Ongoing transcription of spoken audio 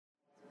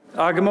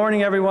Good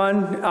morning,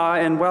 everyone,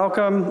 and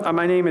welcome.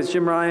 My name is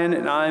Jim Ryan,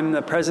 and I'm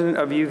the president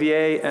of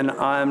UVA, and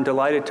I'm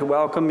delighted to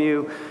welcome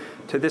you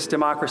to this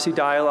democracy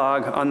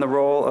dialogue on the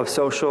role of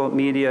social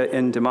media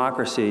in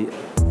democracy.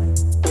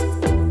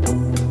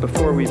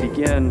 Before we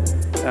begin,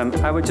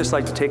 I would just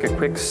like to take a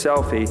quick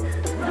selfie.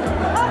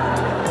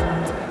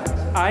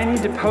 I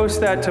need to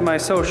post that to my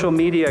social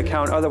media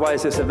account,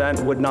 otherwise this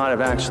event would not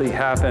have actually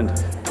happened.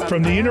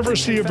 From the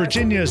University of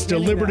Virginia's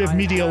Deliberative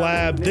Media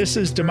Lab, this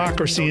is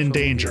Democracy in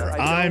Danger.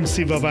 I'm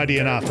Siva.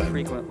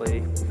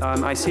 Frequently,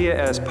 I see it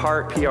as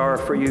part PR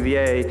for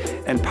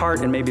UVA and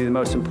part, and maybe the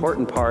most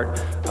important part,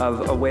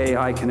 of a way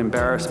I can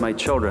embarrass my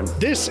children.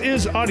 This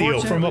is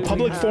audio from a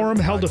public forum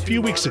held a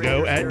few weeks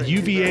ago at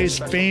UVA's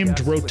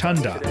famed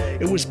Rotunda.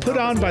 It was put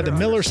on by the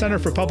Miller Center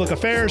for Public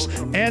Affairs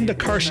and the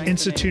Karsh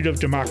Institute of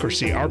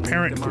Democracy, our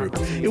parent group.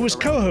 It was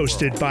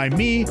co-hosted by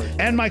me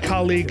and my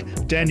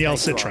colleague, Danielle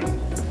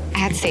Citron.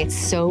 I have to say, it's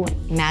so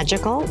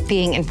magical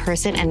being in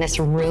person, and this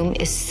room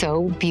is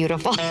so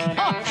beautiful.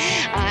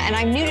 And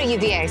I'm new to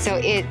UVA,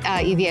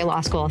 UVA Law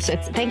School, so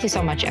thank you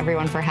so much,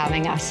 everyone, for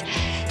having us.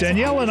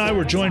 Danielle and I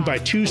were joined by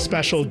two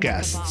special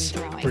guests,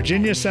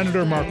 Virginia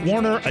Senator Mark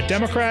Warner, a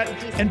Democrat,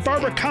 and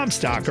Barbara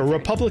Comstock, a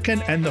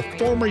Republican and the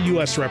former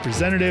U.S.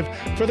 Representative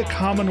for the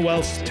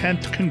Commonwealth's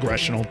 10th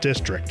Congressional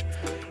District.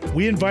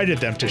 We invited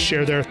them to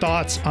share their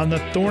thoughts on the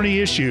thorny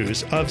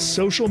issues of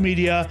social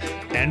media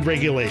and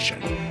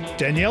regulation.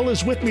 Danielle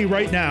is with me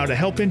right now to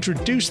help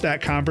introduce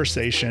that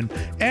conversation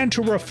and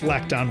to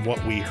reflect on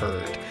what we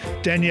heard.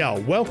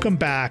 Danielle, welcome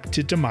back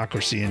to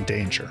Democracy in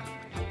Danger.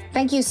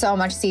 Thank you so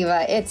much,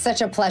 Siva. It's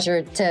such a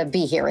pleasure to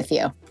be here with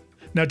you.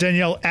 Now,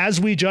 Danielle, as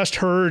we just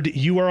heard,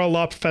 you are a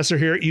law professor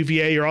here at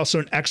UVA. You're also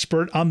an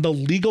expert on the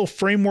legal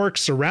framework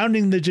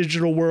surrounding the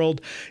digital world.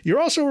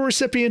 You're also a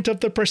recipient of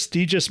the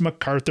prestigious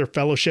MacArthur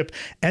Fellowship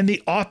and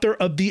the author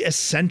of the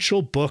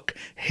essential book,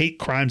 Hate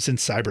Crimes in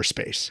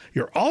Cyberspace.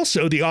 You're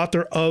also the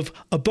author of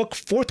a book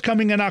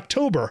forthcoming in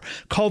October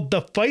called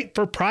The Fight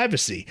for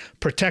Privacy,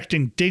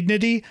 Protecting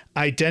Dignity,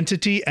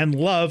 Identity, and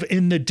Love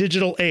in the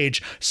Digital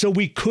Age. So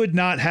we could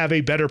not have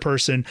a better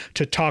person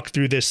to talk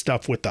through this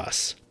stuff with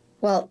us.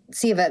 Well,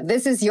 Siva,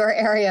 this is your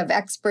area of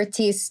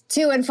expertise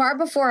too, and far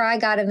before I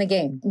got in the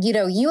game. You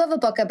know, you have a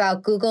book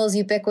about Google's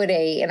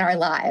ubiquity in our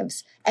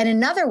lives, and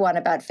another one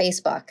about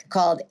Facebook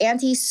called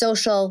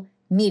Anti-Social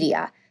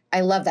Media. I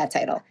love that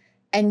title.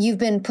 And you've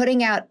been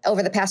putting out,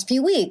 over the past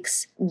few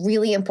weeks,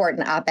 really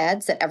important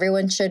op-eds that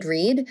everyone should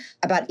read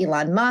about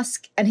Elon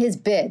Musk and his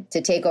bid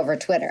to take over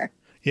Twitter.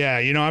 Yeah,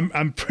 you know,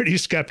 I'm pretty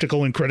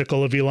skeptical and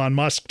critical of Elon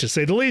Musk, to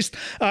say the least.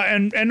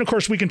 And of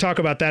course, we can talk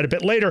about that a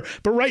bit later.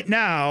 But right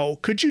now,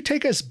 could you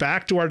take us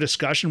back to our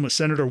discussion with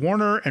Senator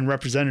Warner and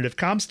Representative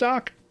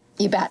Comstock?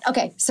 You bet.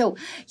 Okay, so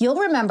you'll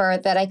remember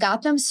that I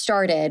got them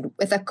started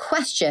with a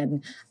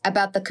question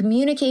about the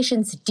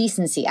Communications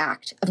Decency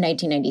Act of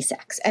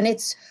 1996. And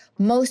it's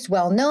most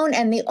well-known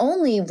and the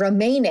only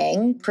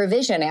remaining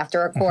provision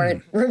after a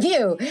court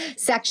review,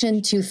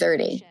 Section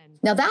 230.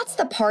 Now, that's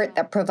the part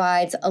that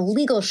provides a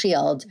legal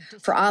shield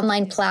for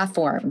online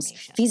platforms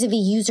vis-a-vis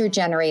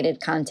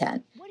user-generated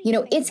content. You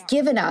know, it's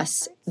given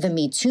us the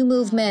Me Too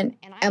movement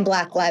and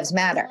Black Lives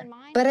Matter,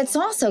 but it's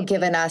also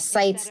given us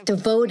sites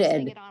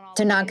devoted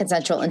to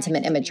non-consensual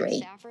intimate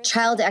imagery,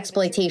 child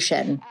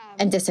exploitation,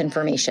 and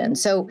disinformation.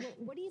 So,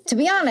 to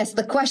be honest,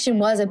 the question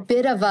was a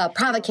bit of a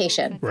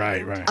provocation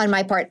on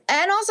my part,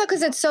 and also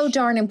because it's so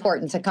darn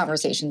important to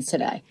conversations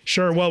today.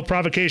 Sure. Well,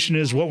 provocation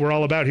is what we're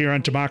all about here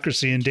on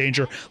Democracy in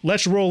Danger.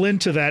 Let's roll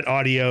into that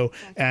audio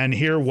and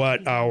hear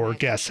what our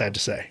guests had to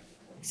say.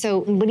 So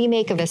what do you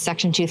make of this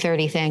Section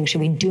 230 thing?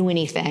 Should we do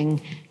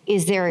anything?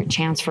 Is there a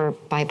chance for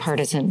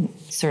bipartisan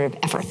sort of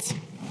efforts?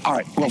 All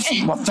right.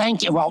 Well,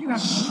 thank you. Well,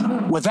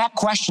 with that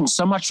question,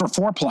 so much for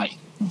foreplay.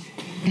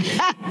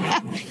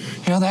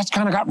 That's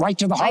kind of got right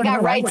to the heart of it. I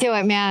got right to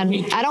it,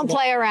 man. I don't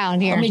play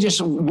around here. Let me just,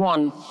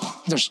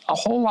 there's a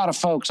whole lot of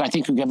folks, I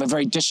think, who give a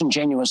very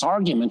disingenuous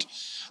argument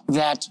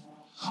that,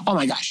 oh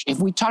my gosh, if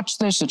we touch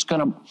this, it's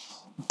going to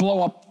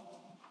blow up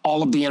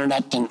all of the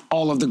internet and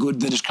all of the good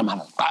that has come out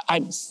of it.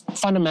 I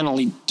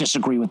fundamentally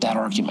disagree with that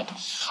argument.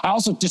 I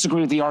also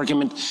disagree with the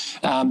argument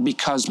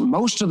because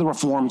most of the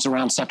reforms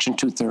around Section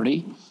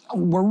 230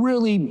 were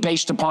really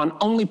based upon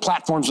only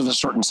platforms of a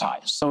certain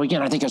size. So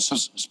again, I think it's a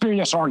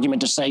spurious argument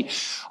to say,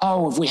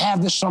 oh, if we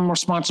have this some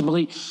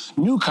responsibility,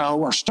 NewCo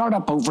or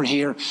startup over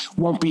here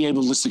won't be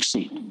able to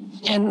succeed.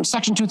 And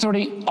Section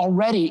 230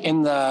 already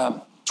in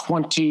the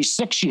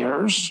 26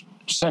 years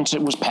since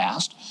it was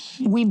passed,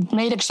 we've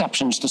made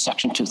exceptions to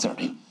Section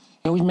 230.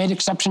 We've made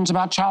exceptions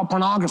about child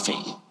pornography.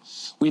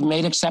 We've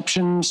made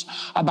exceptions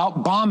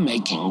about bomb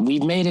making.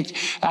 We've made it,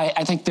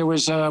 I think there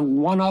was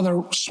one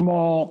other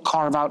small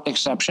carve-out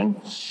exception.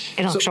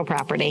 Intellectual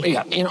property.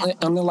 Yeah,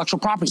 intellectual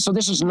property. So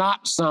this is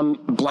not some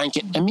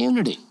blanket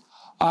immunity.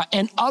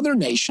 And other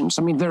nations,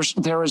 I mean,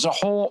 there is a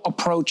whole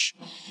approach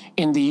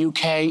in the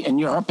UK and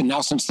Europe, and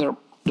now since they're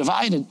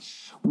divided,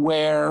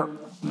 where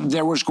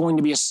there was going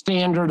to be a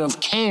standard of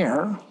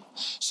care.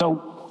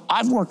 So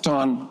I've worked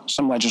on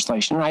some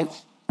legislation, right,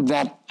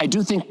 that I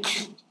do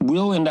think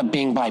will end up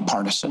being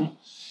bipartisan,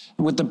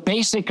 with the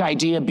basic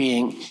idea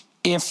being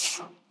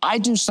if I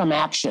do some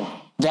action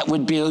that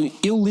would be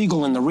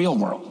illegal in the real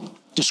world,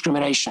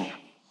 discrimination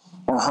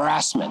or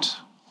harassment,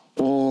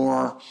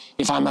 or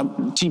if I'm a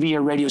TV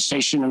or radio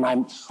station and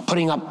I'm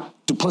putting up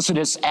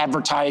duplicitous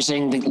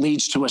advertising that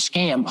leads to a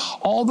scam,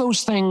 all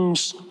those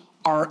things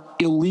are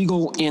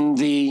illegal in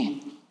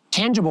the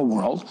tangible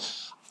world.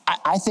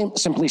 I think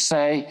simply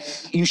say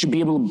you should be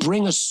able to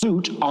bring a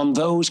suit on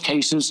those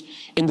cases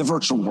in the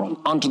virtual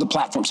world onto the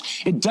platforms.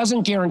 It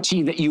doesn't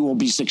guarantee that you will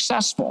be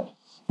successful,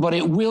 but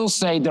it will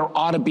say there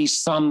ought to be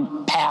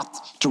some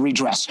path to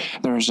redress.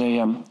 There's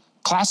a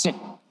classic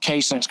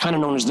case that's kind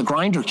of known as the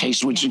Grindr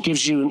case, which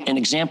gives you an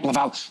example of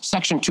how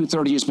Section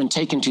 230 has been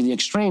taken to the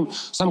extreme.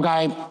 Some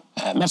guy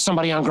met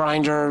somebody on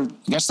Grindr,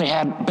 I guess they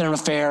had been an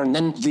affair, and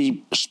then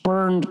the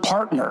spurned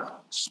partner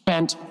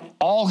spent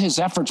all his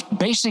efforts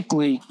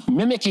basically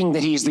mimicking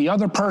that he's the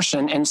other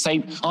person and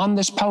say on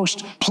this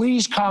post,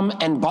 please come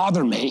and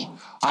bother me.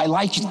 I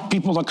like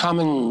people to come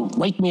and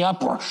wake me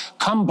up or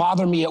come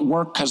bother me at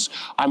work because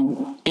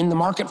I'm in the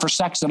market for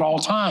sex at all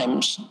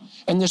times.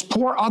 And this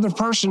poor other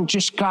person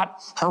just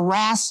got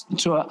harassed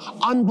to an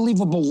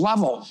unbelievable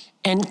level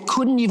and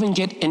couldn't even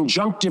get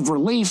injunctive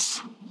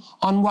relief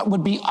on what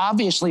would be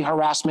obviously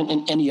harassment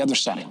in any other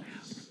setting.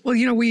 Well,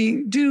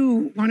 we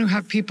do want to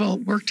have people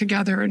work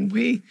together, and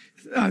we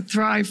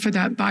thrive for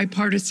that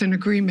bipartisan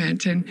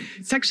agreement. And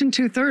Section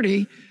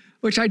 230,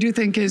 which I do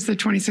think is the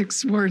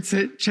 26 words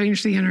that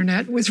changed the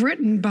internet, was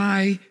written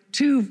by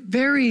two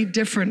very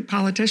different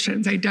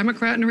politicians, a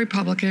Democrat and a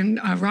Republican,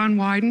 Ron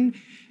Wyden,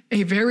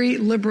 a very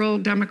liberal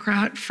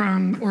Democrat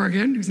from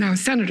Oregon, who's now a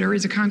senator,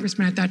 he's a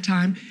congressman at that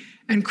time,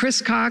 and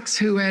Chris Cox,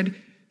 who had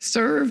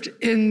served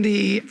in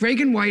the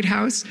Reagan White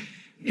House.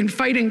 In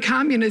fighting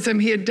communism,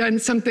 he had done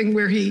something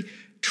where he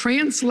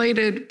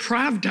translated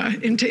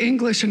Pravda into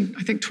English and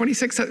I think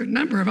 26 a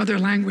number of other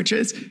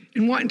languages,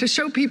 and wanting to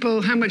show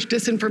people how much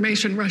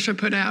disinformation Russia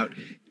put out.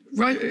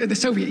 The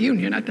Soviet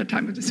Union, at that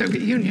time it was the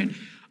Soviet Union,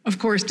 of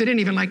course, didn't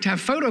even like to have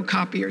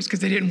photocopiers because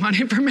they didn't want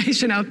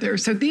information out there.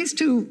 So these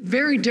two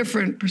very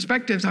different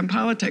perspectives on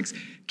politics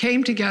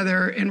came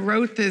together and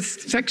wrote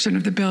this section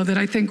of the bill that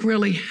I think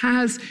really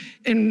has,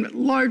 in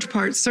large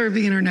part, served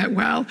the internet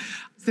well.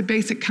 The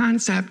basic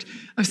concept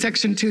of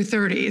Section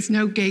 230 is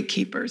no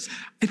gatekeepers.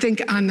 I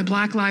think on the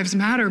Black Lives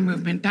Matter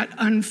movement, that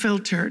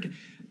unfiltered,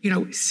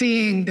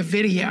 seeing the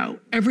video,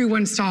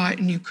 everyone saw it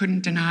and you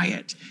couldn't deny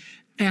it.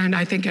 And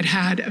I think it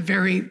had a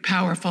very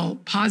powerful,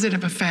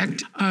 positive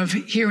effect of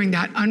hearing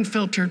that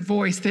unfiltered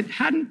voice that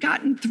hadn't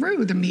gotten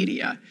through the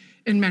media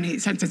in many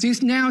senses. You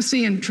now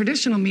see in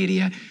traditional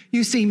media,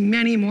 you see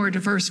many more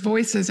diverse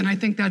voices, and I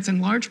think that's in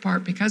large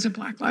part because of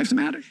Black Lives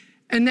Matter.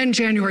 And then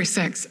January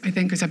 6th, I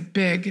think, was a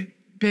big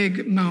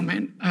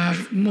moment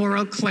of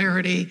moral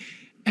clarity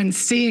and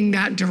seeing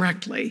that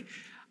directly.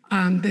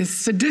 The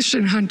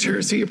sedition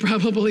hunters, who you're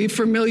probably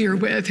familiar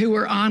with, who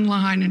were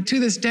online and to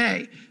this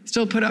day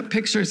still put up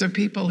pictures of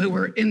people who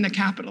were in the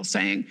Capitol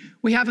saying,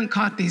 we haven't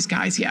caught these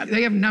guys yet.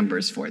 They have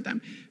numbers for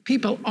them.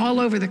 People all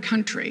over the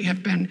country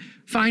have been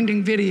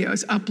finding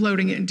videos,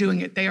 uploading it and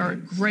doing it. They are a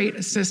great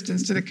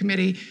assistance to the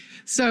committee.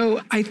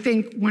 So I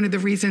think one of the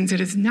reasons it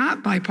is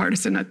not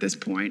bipartisan at this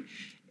point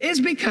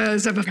is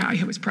because of a guy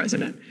who was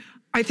president.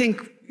 I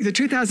think the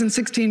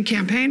 2016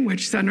 campaign,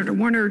 which Senator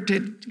Warner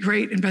did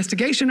great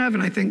investigation of,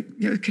 and I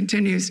think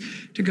continues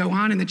to go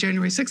on in the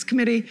January 6th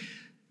committee,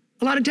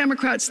 a lot of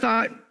Democrats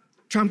thought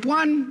Trump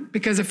won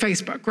because of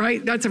Facebook,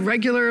 right? That's a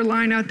regular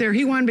line out there.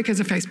 He won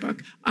because of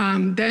Facebook.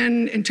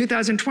 Then in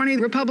 2020,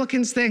 the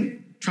Republicans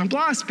think Trump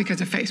lost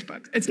because of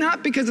Facebook. It's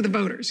not because of the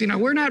voters.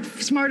 We're not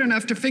smart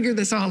enough to figure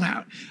this all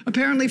out.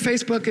 Apparently,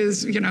 Facebook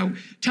is,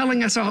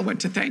 telling us all what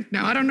to think.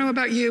 Now, I don't know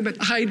about you, but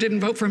I didn't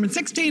vote for him in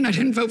 16. I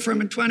didn't vote for him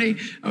in 20.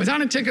 I was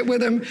on a ticket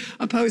with him,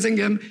 opposing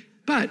him.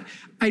 But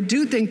I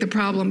do think the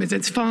problem is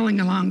it's falling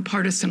along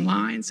partisan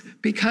lines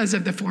because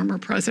of the former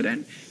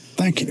president.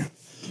 Thank you.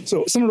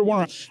 So, Senator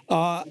Warner,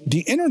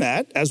 the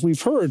internet, as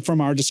we've heard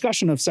from our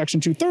discussion of Section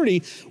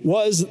 230,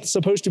 was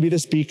supposed to be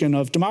this beacon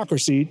of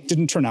democracy.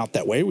 Didn't turn out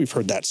that way. We've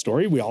heard that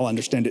story. We all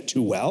understand it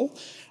too well.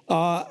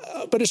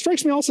 But it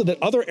strikes me also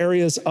that other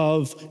areas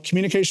of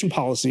communication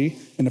policy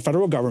in the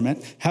federal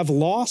government have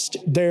lost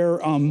their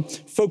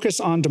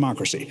focus on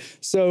democracy.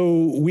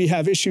 So we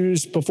have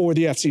issues before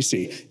the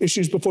FCC,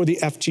 issues before the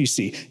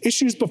FTC,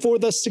 issues before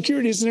the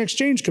Securities and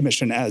Exchange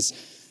Commission,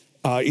 as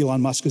Elon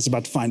Musk is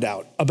about to find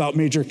out about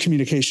major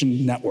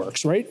communication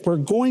networks, right? We're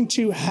going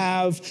to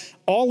have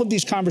all of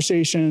these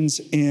conversations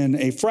in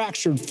a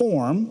fractured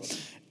form,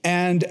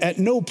 and at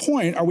no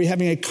point are we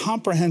having a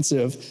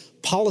comprehensive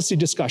policy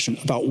discussion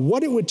about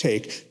what it would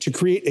take to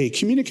create a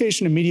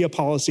communication and media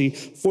policy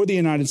for the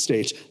United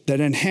States that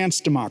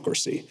enhanced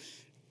democracy.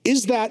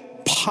 Is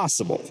that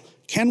possible?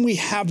 Can we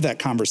have that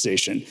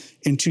conversation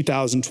in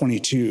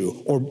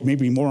 2022, or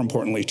maybe more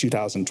importantly,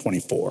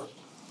 2024?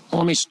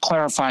 Let me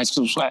clarify.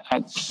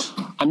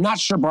 I'm not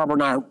sure Barbara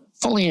and I are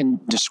fully in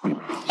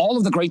disagreement. All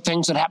of the great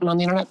things that happen on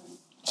the internet,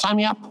 sign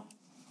me up.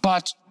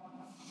 But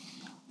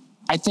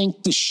I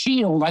think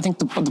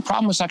the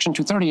problem with Section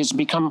 230 has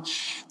become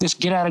this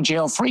get out of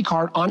jail free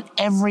card on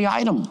every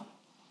item.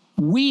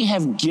 We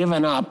have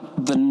given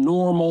up the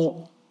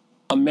normal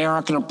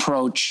American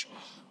approach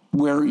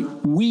where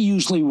we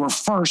usually were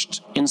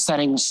first in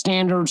setting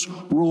standards,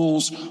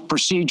 rules,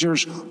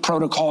 procedures,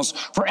 protocols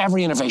for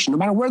every innovation. No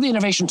matter where the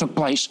innovation took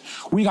place,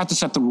 we got to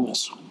set the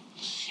rules.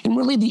 And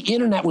really, the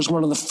internet was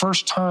one of the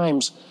first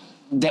times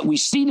that we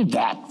seeded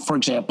that, for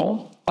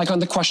example, like on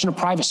the question of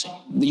privacy.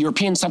 The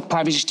Europeans set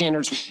privacy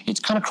standards. It's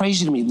kind of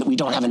crazy to me that we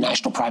don't have a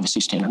national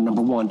privacy standard,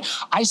 number one.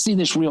 I see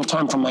this real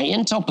time from my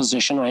Intel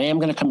position. I am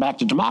going to come back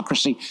to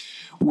democracy,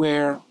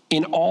 where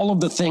in all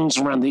of the things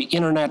around the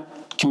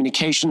internet,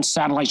 communications,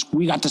 satellites,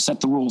 we got to set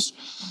the rules.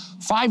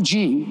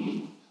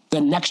 5G,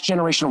 the next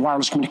generation of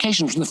wireless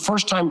communications, was the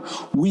first time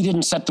we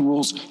didn't set the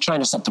rules,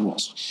 China set the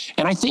rules.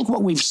 And I think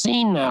what we've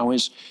seen now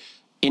is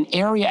in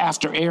area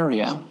after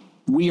area,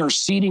 we are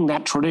ceding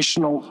that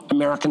traditional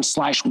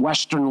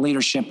American/Western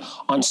leadership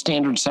on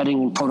standard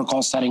setting and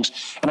protocol settings.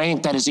 And I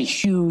think that is a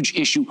huge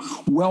issue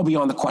well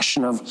beyond the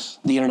question of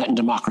the internet and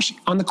democracy.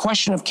 On the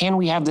question of can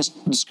we have this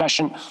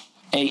discussion,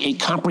 a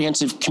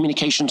comprehensive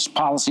communications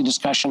policy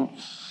discussion,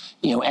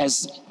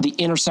 as the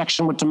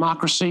intersection with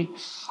democracy?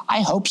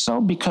 I hope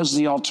so, because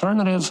the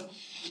alternative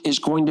is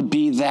going to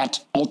be that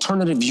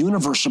alternative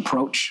universe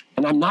approach.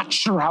 And I'm not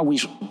sure how we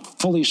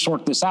fully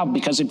sort this out,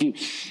 because if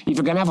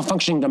you're going to have a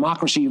functioning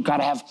democracy, you've got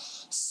to have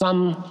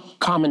some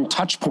common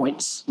touch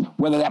points,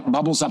 whether that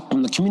bubbles up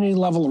from the community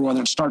level or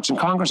whether it starts in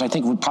Congress. I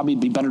think it would probably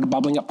be better to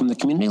bubbling up from the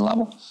community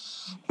level.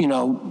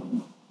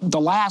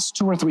 The last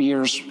 2 or 3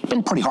 years have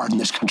been pretty hard in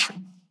this country.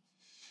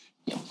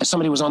 As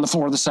somebody who was on the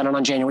floor of the Senate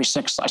on January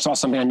 6th, I saw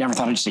something I never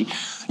thought I'd see.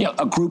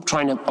 A group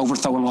trying to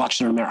overthrow an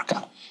election in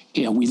America.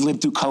 We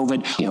lived through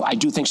COVID. I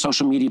do think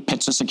social media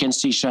pits us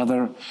against each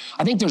other.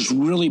 I think there's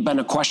really been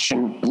a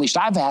question, at least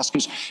I've asked,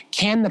 is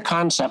can the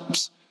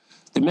concepts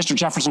that Mr.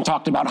 Jefferson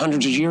talked about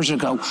hundreds of years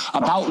ago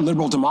about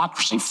liberal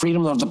democracy,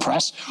 freedom of the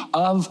press,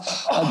 of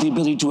the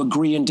ability to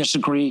agree and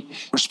disagree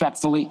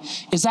respectfully,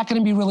 is that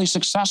going to be really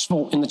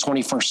successful in the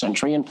 21st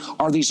century? And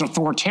are these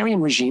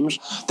authoritarian regimes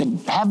that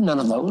have none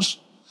of those,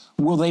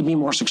 will they be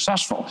more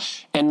successful?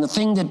 And the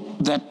thing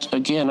that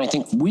again,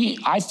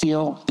 I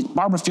feel,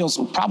 Barbara feels,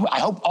 probably, I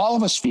hope all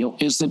of us feel,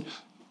 is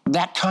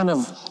that kind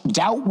of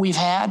doubt we've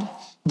had.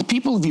 The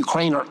people of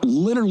Ukraine are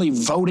literally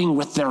voting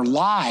with their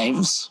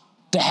lives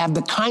to have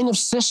the kind of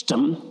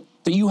system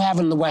that you have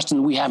in the West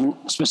and we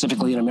haven't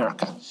specifically in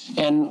America.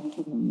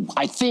 And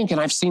I think, and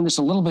I've seen this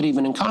a little bit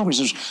even in Congress,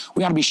 is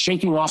we ought to be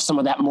shaking off some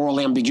of that moral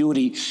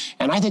ambiguity.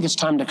 And I think it's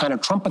time to kind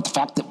of trumpet the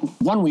fact that,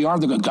 one, we are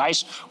the good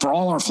guys. For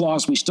all our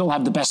flaws, we still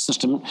have the best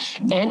system.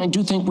 And I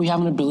do think we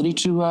have an ability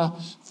to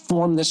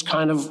form this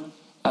kind of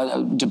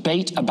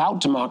debate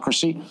about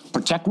democracy,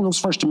 protecting those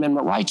First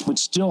Amendment rights, but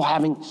still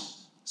having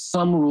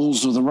some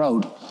rules of the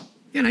road.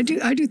 And I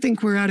do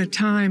think we're at a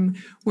time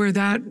where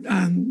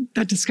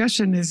that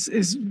discussion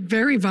is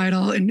very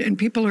vital, and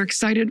people are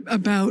excited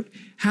about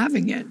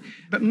having it.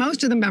 But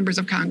most of the members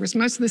of Congress,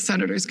 most of the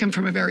senators come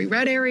from a very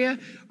red area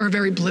or a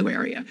very blue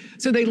area.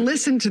 So they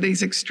listen to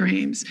these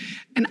extremes.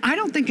 And I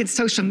don't think it's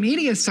social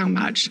media so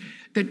much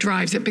that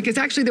drives it, because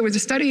actually there was a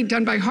study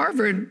done by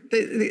Harvard.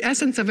 The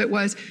essence of it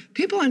was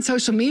people on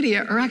social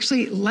media are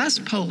actually less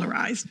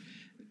polarized.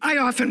 I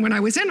often, when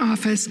I was in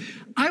office,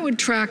 I would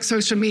track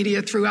social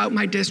media throughout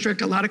my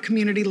district, a lot of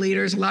community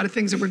leaders, a lot of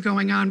things that were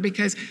going on,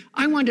 because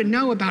I wanted to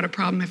know about a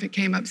problem if it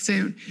came up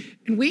soon.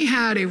 And we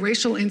had a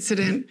racial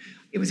incident.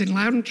 It was in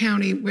Loudoun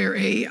County, where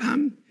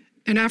an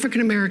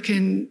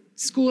African-American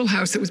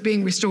schoolhouse that was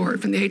being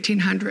restored from the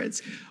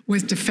 1800s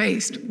was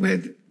defaced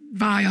with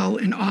vile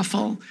and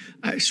awful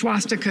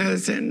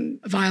swastikas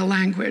and vile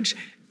language.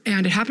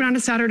 And it happened on a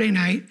Saturday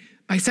night.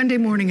 By Sunday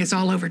morning, it's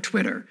all over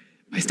Twitter.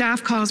 My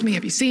staff calls me,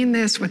 have you seen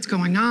this? What's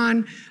going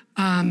on?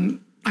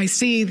 I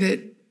see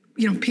that,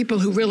 people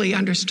who really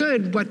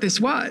understood what this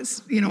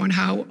was, and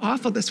how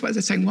awful this was,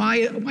 are saying,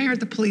 why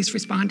aren't the police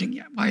responding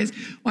yet?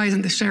 Why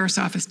isn't the sheriff's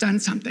office done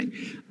something?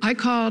 I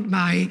called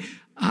my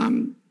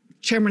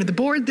chairman of the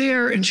board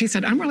there, and she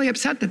said, I'm really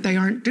upset that they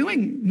aren't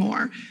doing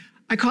more.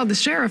 I called the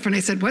sheriff and I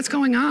said, what's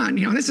going on?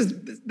 This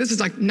is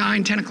like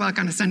 9, 10 o'clock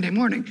on a Sunday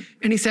morning.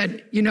 And he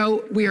said,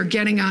 we are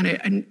getting on it.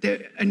 And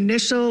the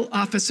initial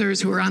officers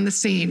who were on the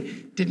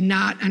scene did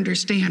not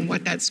understand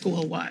what that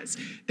school was.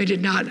 They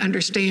did not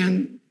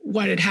understand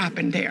what had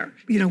happened there.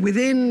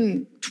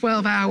 Within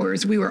 12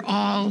 hours, we were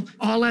all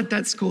at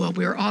that school.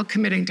 We were all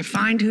committing to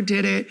find who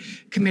did it,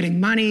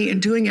 committing money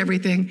and doing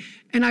everything.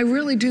 And I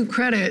really do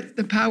credit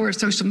the power of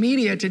social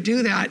media to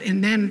do that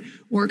and then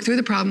work through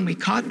the problem. We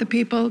caught the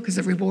people because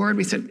the reward,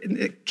 we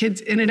said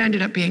kids, and it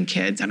ended up being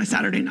kids on a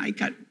Saturday night,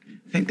 I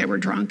think they were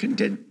drunk and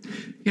did,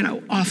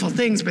 awful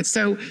things. But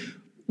so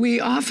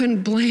we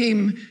often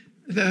blame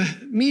the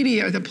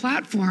media or the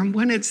platform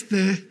when it's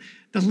the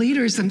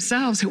leaders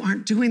themselves who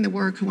aren't doing the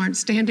work, who aren't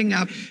standing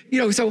up,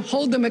 so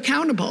hold them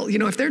accountable.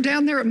 If they're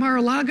down there at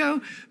Mar-a-Lago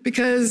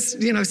because,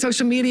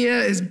 social media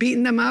is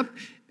beating them up,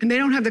 and if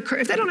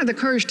they don't have the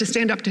courage to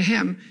stand up to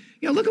him,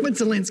 look at what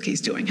Zelensky's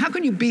doing. How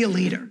can you be a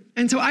leader?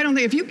 And so I don't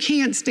think if you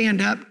can't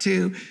stand up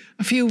to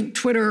a few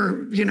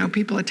Twitter,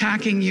 people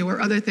attacking you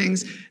or other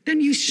things, then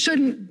you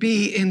shouldn't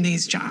be in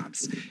these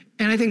jobs.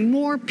 And I think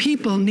more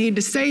people need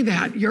to say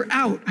that. You're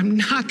out. I'm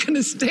not going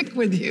to stick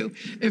with you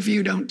if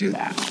you don't do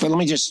that. But let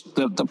me just,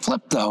 the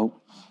flip though,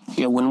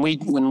 when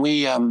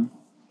we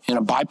in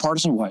a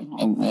bipartisan way,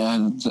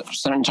 and the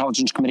Senate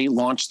Intelligence Committee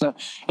launched the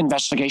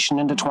investigation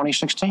into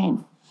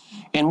 2016.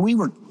 And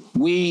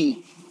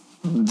we,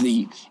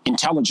 the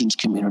intelligence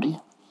community,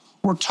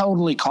 were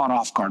totally caught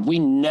off guard. We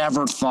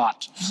never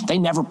thought, they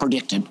never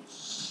predicted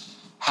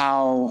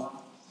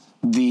how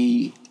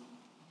the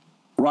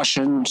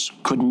Russians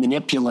could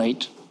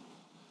manipulate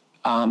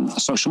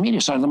social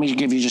media. So let me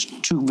give you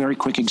just two very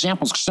quick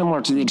examples,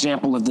 similar to the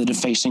example of the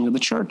defacing of the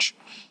church.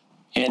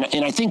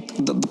 And I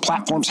think the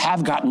platforms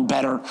have gotten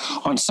better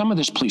on some of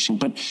this policing.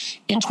 But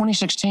in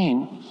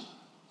 2016,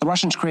 the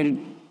Russians created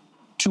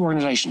two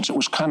organizations. It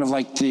was kind of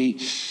like the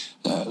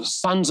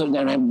Sons of,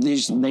 and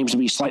these names would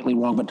be slightly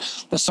wrong,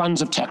 but the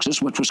Sons of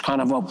Texas, which was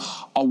kind of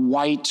a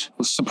white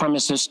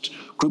supremacist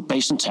group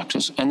based in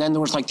Texas. And then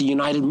there was like the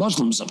United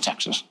Muslims of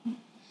Texas.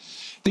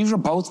 These were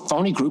both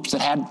phony groups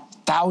that had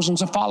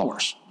thousands of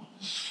followers.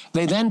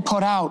 They then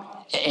put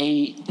out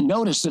a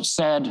notice that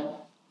said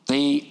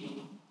the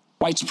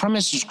white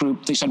supremacist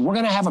group, they said, we're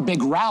going to have a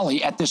big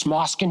rally at this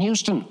mosque in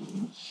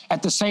Houston.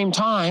 At the same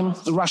time,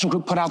 the Russian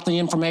group put out the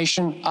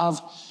information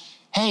of,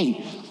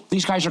 hey,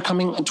 these guys are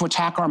coming to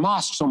attack our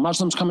mosque, so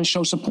Muslims come and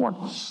show support.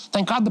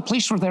 Thank God the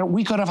police were there.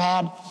 We could have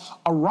had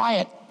a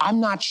riot.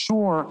 I'm not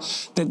sure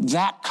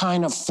that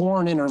kind of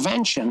foreign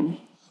intervention,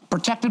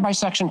 protected by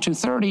Section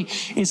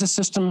 230, is a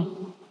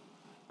system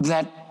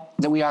that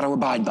we ought to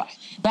abide by.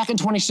 Back in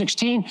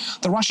 2016,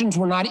 the Russians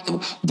were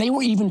they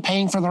were even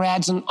paying for their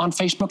ads on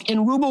Facebook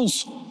in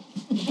rubles.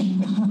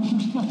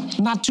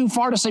 Not too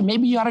far to say,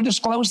 maybe you ought to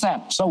disclose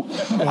that. So,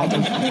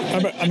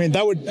 I mean,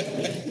 that would,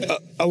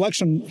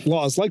 election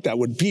laws like that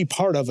would be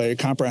part of a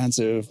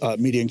comprehensive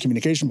media and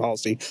communication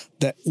policy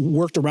that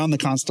worked around the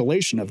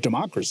constellation of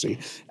democracy.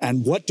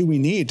 And what do we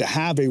need to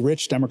have a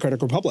rich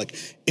democratic republic?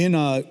 In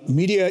a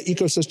media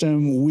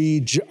ecosystem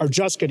we are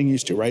just getting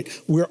used to, right?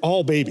 We're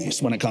all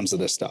babies when it comes to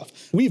this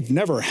stuff. We've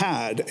never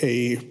had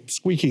a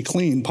squeaky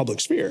clean public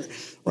sphere,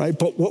 right?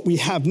 But what we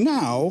have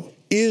now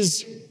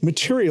is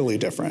materially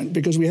different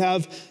because we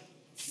have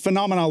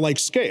phenomena like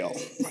scale,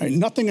 right?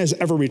 Nothing has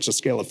ever reached the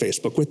scale of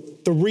Facebook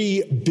with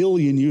 3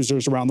 billion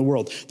users around the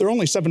world. There are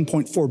only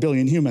 7.4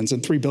 billion humans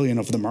and 3 billion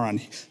of them are on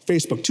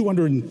Facebook.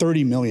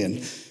 230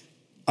 million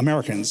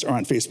Americans are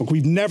on Facebook.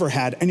 We've never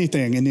had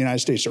anything in the United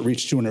States that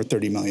reached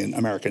 230 million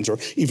Americans, or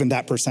even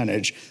that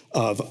percentage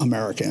of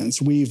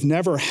Americans. We've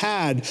never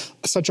had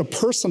such a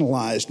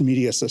personalized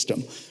media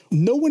system.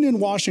 No one in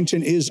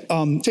Washington is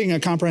taking a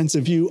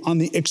comprehensive view on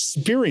the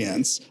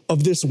experience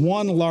of this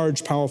one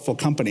large, powerful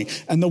company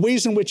and the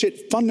ways in which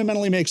it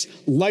fundamentally makes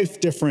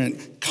life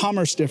different,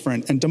 commerce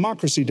different, and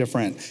democracy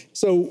different.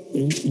 So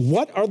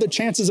what are the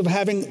chances of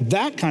having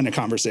that kind of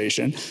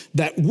conversation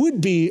that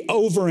would be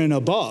over and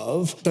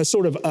above the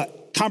sort of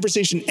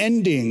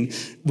conversation-ending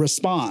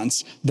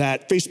response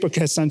that Facebook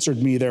has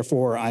censored me,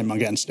 therefore I'm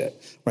against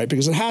it, right?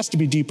 Because it has to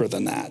be deeper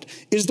than that.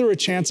 Is there a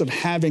chance of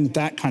having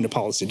that kind of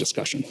policy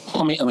discussion?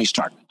 Let me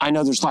start. I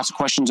know there's lots of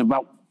questions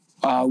about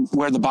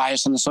where the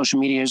bias in the social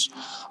media is.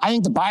 I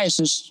think the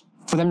bias is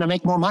for them to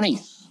make more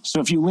money.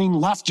 So if you lean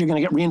left, you're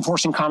going to get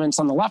reinforcing comments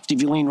on the left.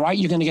 If you lean right,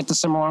 you're going to get the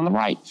similar on the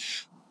right.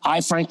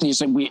 I frankly,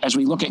 as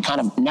we look at kind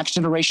of next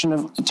iteration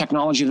of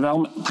technology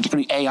development,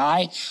 particularly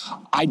AI,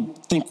 I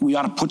think we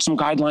ought to put some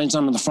guidelines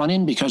on the front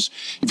end, because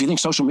if you think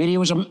social media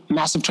was a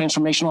massive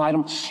transformational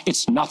item,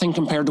 it's nothing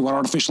compared to what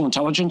artificial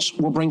intelligence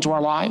will bring to our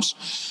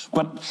lives.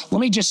 But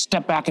let me just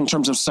step back in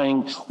terms of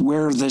saying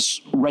where this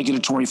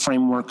regulatory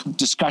framework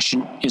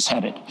discussion is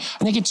headed.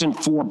 I think it's in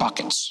 4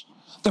 buckets.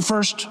 The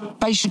first,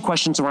 basic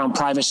questions around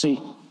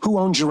privacy. Who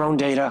owns your own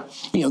data?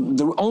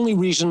 The only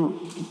reason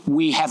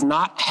we have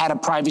not had a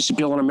privacy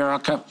bill in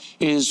America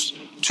is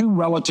 2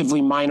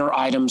 relatively minor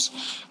items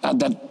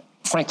that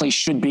frankly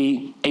should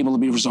be able to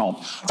be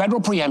resolved. Federal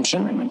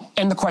preemption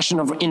and the question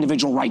of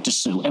individual right to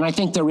sue. And I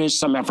think there is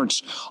some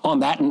efforts on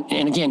that.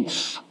 And again,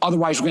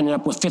 otherwise we're going to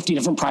end up with 50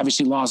 different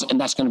privacy laws, and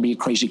that's going to be a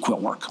crazy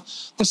quilt work.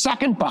 The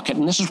second bucket,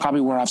 and this is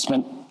probably where I've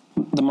spent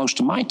the most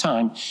of my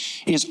time,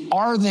 is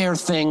are there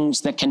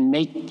things that can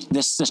make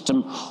this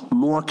system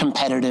more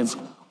competitive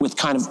with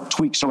kind of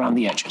tweaks around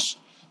the edges?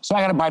 So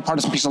I got a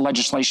bipartisan piece of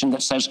legislation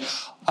that says,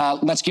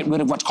 let's get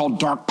rid of what's called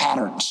dark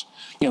patterns.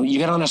 You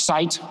get on a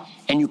site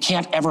and you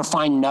can't ever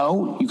find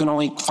no, you can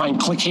only find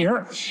click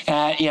here,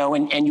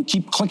 and you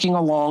keep clicking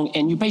along,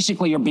 and you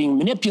basically are being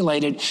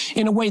manipulated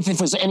in a way that if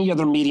it was any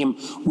other medium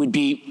would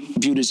be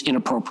viewed as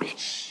inappropriate.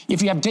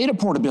 If you have data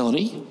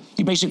portability,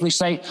 you basically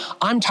say,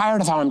 I'm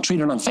tired of how I'm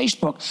treated on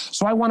Facebook,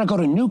 so I want to go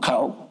to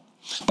NewCo,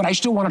 but I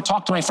still want to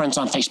talk to my friends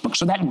on Facebook.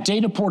 So that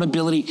data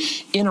portability,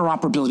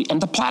 interoperability,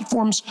 and the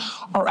platforms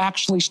are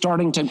actually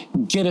starting to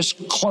get us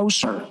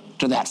closer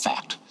to that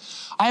fact.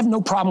 I have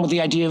no problem with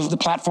the idea of the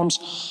platforms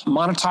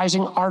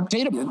monetizing our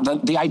data.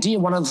 The idea,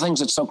 one of the things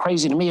that's so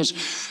crazy to me is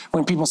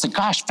when people say,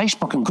 gosh,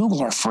 Facebook and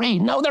Google are free.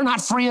 No, they're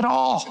not free at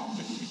all.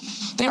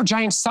 They are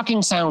giant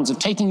sucking sounds of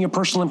taking your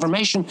personal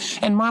information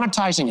and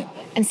monetizing it.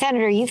 And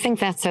Senator, you think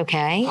that's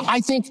okay?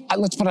 I think,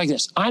 let's put it like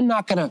this. I'm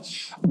not going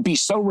to be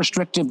so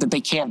restrictive that they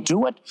can't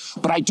do it,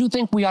 but I do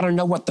think we ought to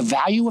know what the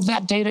value of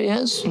that data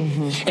is,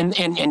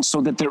 and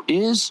so that there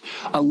is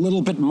a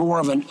little bit more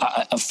of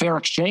a fair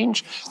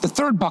exchange. The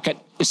third bucket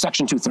is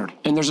Section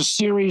 230, and there's a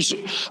series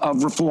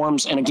of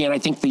reforms, and again, I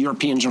think the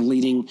Europeans are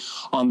leading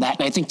on that,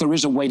 and I think there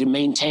is a way to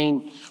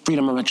maintain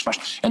freedom of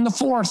expression. And the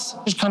fourth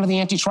is kind of the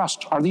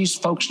antitrust. Are these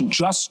folks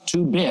just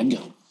too big,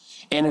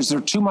 and is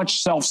there too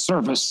much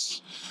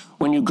self-service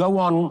when you go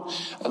on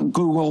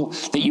Google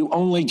that you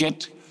only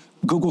get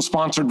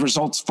Google-sponsored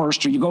results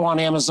first, or you go on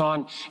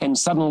Amazon and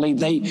suddenly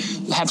they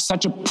have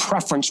such a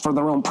preference for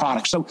their own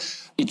product? So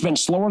it's been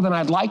slower than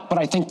I'd like, but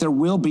I think there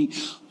will be,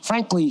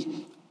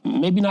 frankly,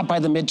 maybe not by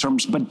the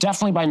midterms, but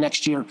definitely by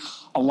next year,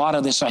 a lot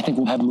of this I think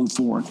will have moved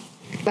forward.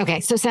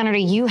 Okay, so Senator,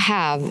 you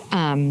have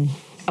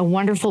a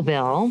wonderful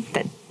bill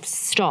that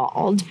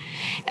stalled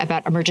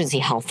about emergency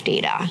health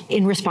data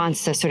in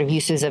response to sort of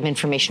uses of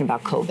information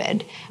about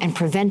COVID and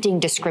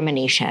preventing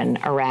discrimination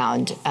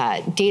around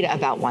data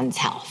about one's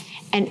health.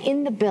 And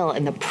in the bill,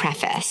 in the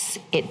preface,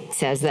 it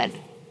says that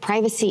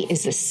privacy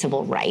is a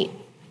civil right,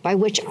 by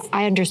which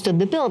I understood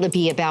the bill to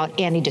be about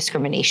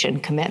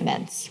anti-discrimination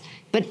commitments.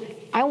 But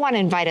I want to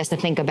invite us to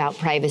think about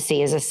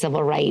privacy as a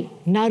civil right,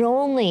 not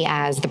only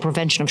as the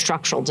prevention of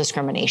structural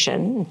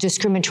discrimination,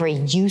 discriminatory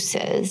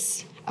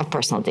uses of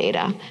personal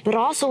data, but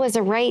also as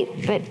a right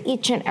that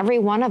each and every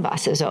one of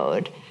us is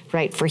owed,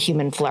 right, for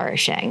human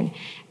flourishing.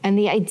 And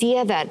the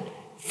idea that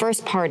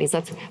first parties,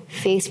 that's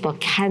Facebook,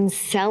 can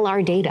sell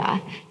our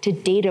data to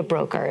data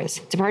brokers,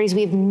 to parties we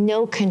have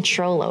no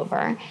control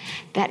over,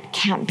 that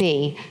can't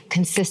be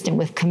consistent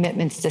with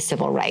commitments to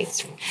civil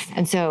rights.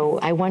 And so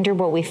I wonder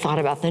what we thought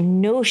about the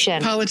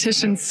notion.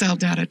 Politicians sell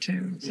data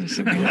too.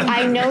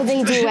 I know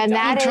they do, and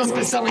that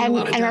is,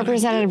 and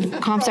Representative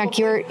Comstock,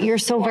 you're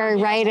so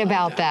very right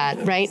about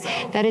that, right?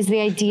 That is the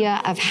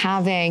idea of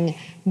having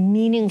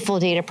meaningful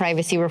data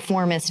privacy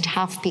reform is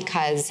tough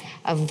because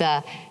of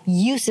the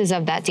uses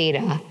of that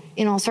data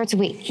in all sorts of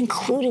ways,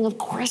 including, of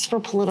course, for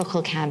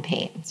political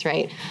campaigns,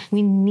 right?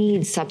 We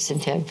need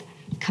substantive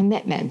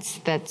commitments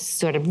that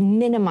sort of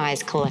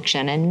minimize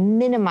collection and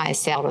minimize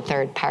sale to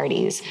third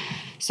parties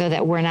so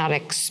that we're not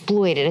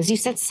exploited, as you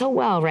said so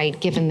well, right,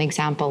 given the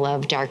example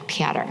of dark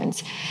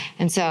patterns.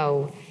 And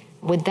so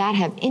would that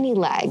have any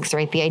legs,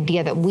 right? The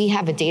idea that we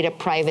have a data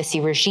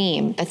privacy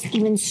regime that's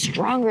even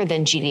stronger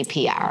than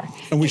GDPR.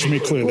 And we should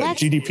make clear that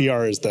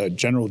GDPR is the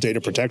General Data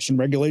Protection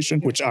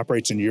Regulation, which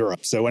operates in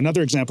Europe. So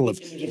another example of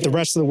the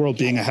rest of the world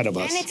being ahead of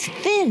us. And it's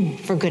thin,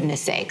 for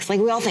goodness sakes.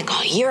 Like, we all think,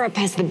 oh, Europe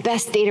has the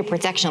best data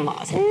protection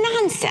laws.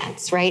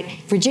 Nonsense, right?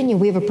 Virginia,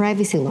 we have a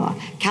privacy law.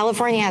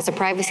 California has a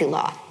privacy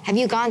law. Have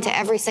you gone to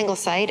every single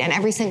site and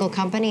every single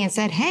company and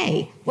said,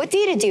 hey, what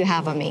data do you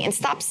have on me? And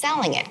stop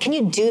selling it. Can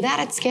you do that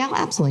at scale?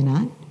 Absolutely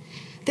not.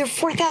 There are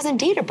 4,000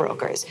 data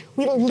brokers.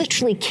 We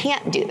literally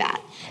can't do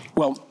that.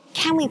 Well,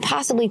 can we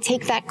possibly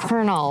take that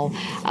kernel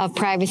of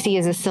privacy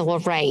as a civil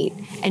right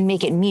and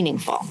make it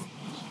meaningful?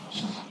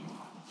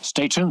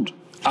 Stay tuned.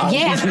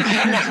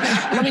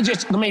 Yeah.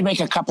 Let me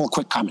make a couple of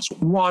quick comments.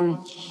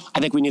 One, I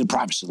think we need a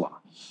privacy law.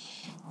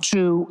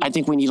 Two, I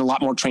think we need a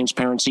lot more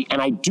transparency.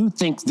 And I do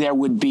think there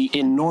would be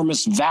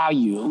enormous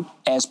value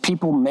as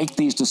people make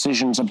these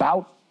decisions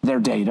about their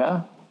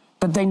data,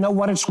 that they know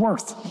what it's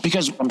worth.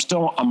 Because I'm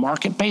still a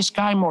market-based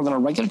guy more than a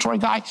regulatory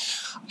guy.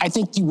 I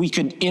think we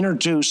could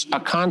introduce a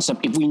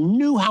concept if we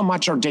knew how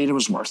much our data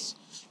was worth.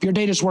 If your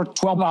data is worth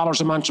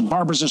 $12 a month and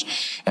Barbara's is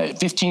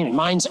 15 and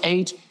mine's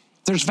 8,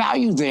 there's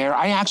value there.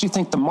 I actually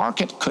think the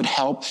market could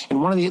help.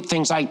 And one of the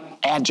things I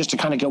add just to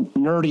kind of go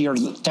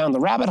nerdier down the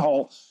rabbit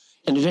hole,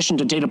 in addition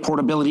to data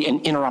portability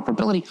and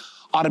interoperability,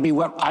 ought to be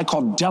what I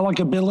call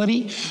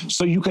delegability.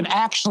 So you could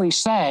actually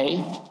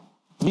say,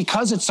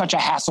 because it's such a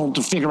hassle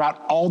to figure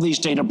out all these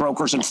data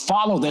brokers and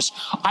follow this,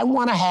 I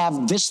want to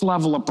have this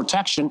level of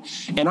protection,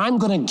 and I'm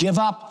going to give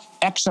up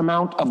X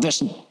amount of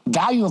this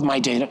value of my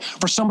data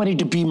for somebody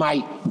to be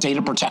my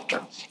data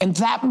protector. And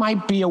that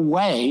might be a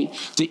way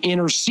to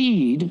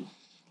intercede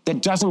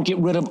that doesn't get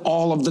rid of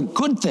all of the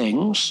good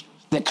things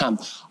that come.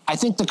 I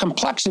think the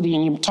complexity,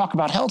 and you talk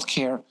about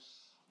healthcare,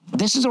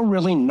 this is a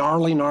really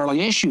gnarly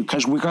issue,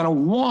 because we're going to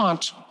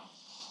want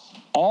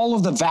all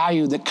of the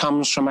value that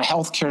comes from a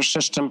healthcare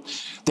system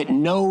that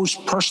knows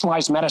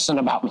personalized medicine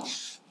about me.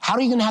 How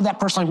are you going to have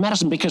that personalized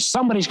medicine? Because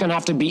somebody's going to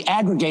have to be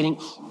aggregating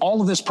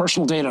all of this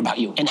personal data about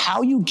you. And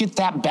how you get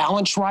that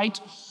balance right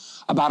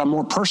about a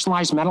more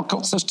personalized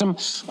medical system,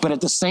 but at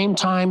the same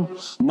time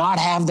not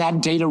have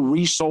that data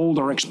resold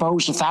or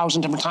exposed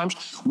 1,000 different times,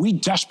 we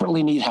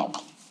desperately need help.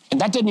 And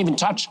that didn't even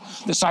touch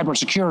the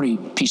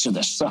cybersecurity piece of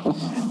this. So.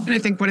 And I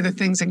think one of the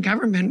things in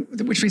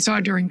government, which we saw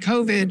during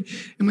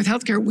COVID and with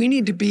healthcare, we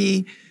need to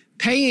be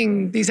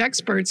paying these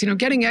experts,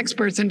 getting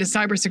experts into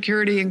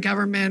cybersecurity and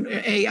government,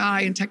 AI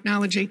and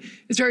technology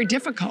is very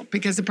difficult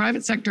because the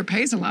private sector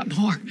pays a lot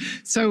more.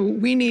 So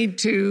we need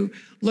to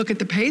look at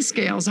the pay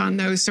scales on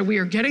those so we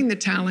are getting the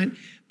talent.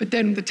 But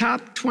then the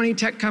top 20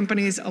 tech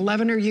companies,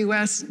 11 are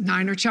US,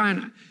 9 are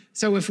China.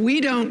 So if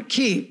we don't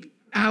keep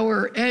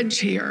our edge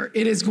here,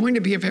 it is going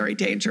to be a very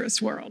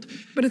dangerous world.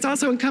 But it's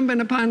also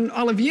incumbent upon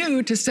all of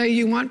you to say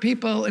you want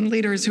people and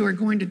leaders who are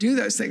going to do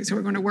those things, who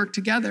are going to work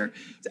together.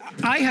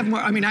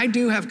 I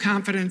do have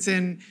confidence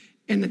in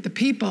that the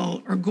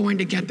people are going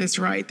to get this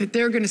right, that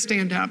they're going to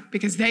stand up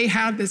because they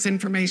have this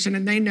information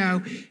and they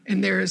know,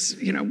 and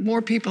there's,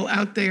 more people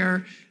out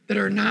there that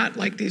are not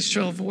like these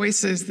shrill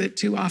voices that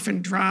too often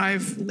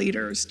drive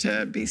leaders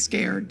to be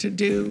scared to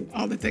do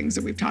all the things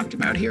that we've talked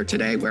about here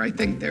today, where I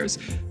think there's,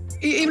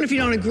 even if you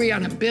don't agree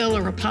on a bill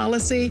or a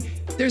policy,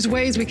 there's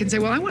ways we can say,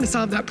 well, I want to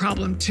solve that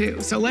problem too.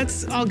 So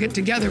let's all get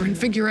together and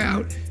figure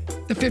out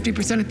the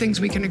 50% of things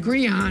we can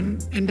agree on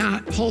and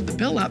not hold the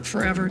bill up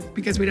forever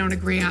because we don't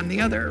agree on the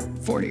other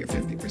 40 or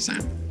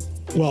 50%.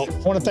 Well, I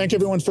want to thank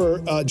everyone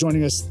for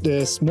joining us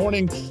this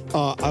morning.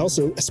 I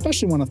also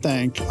especially want to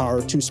thank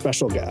our two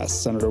special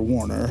guests, Senator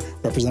Warner,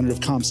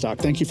 Representative Comstock.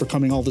 Thank you for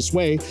coming all this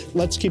way.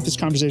 Let's keep this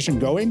conversation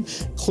going.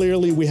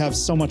 Clearly, we have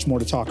so much more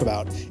to talk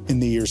about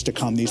in the years to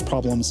come. These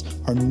problems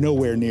are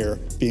nowhere near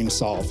being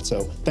solved.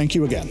 So thank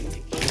you again.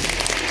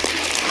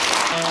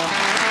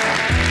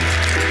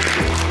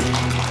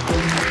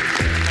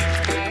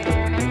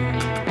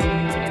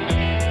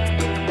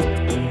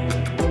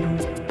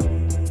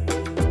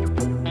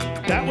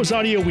 That was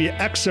audio we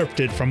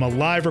excerpted from a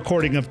live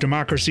recording of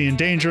Democracy in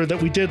Danger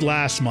that we did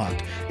last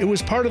month. It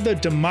was part of the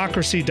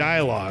Democracy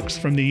Dialogues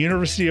from the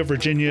University of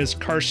Virginia's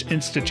Karsh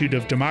Institute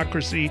of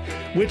Democracy,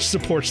 which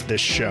supports this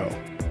show.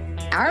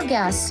 Our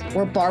guests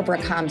were Barbara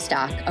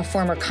Comstock, a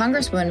former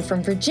congresswoman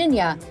from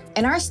Virginia,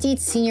 and our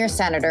state's senior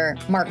senator,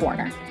 Mark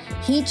Warner.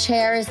 He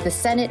chairs the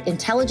Senate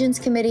Intelligence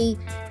Committee,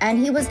 and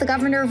he was the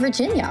governor of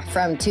Virginia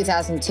from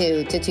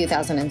 2002 to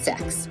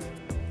 2006.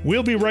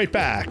 We'll be right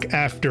back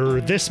after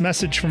this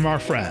message from our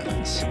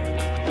friends.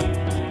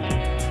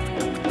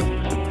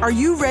 Are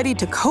you ready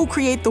to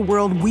co-create the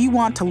world we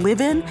want to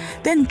live in?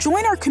 Then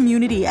join our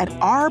community at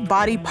Our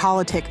Body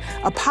Politic,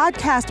 a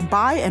podcast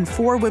by and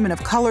for women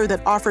of color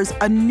that offers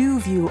a new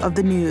view of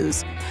the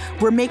news.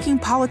 We're making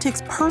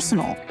politics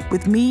personal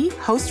with me,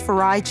 host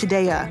Farai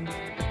Chideya.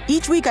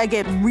 Each week I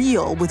get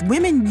real with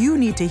women you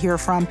need to hear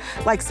from,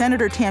 like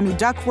Senator Tammy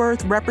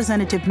Duckworth,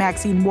 Representative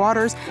Maxine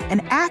Waters,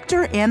 and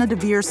actor Anna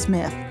Deavere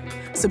Smith.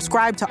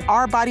 Subscribe to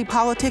Our Body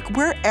Politic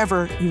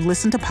wherever you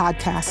listen to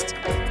podcasts.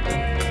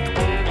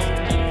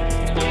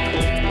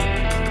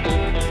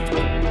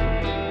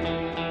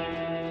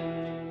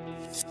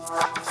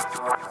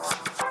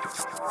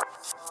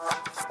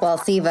 Well,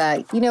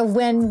 Siva,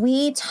 when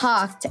we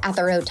talked at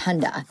the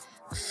Rotunda,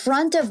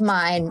 front of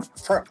mind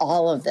for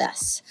all of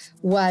this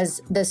was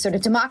the sort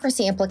of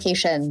democracy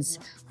implications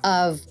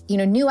of,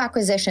 new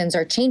acquisitions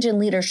or change in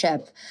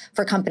leadership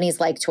for companies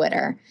like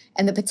Twitter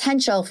and the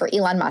potential for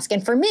Elon Musk.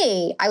 And for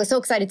me, I was so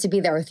excited to be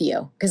there with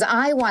you because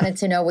I wanted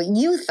to know what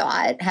you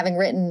thought, having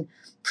written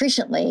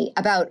presciently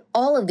about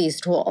all of these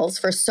tools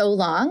for so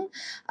long,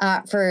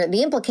 for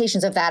the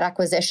implications of that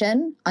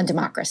acquisition on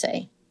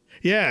democracy.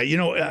 Yeah,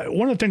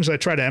 one of the things I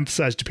try to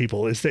emphasize to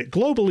people is that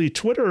globally,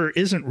 Twitter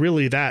isn't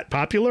really that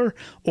popular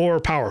or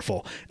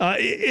powerful.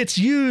 It's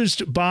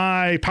used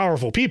by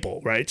powerful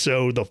people, right?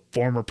 So the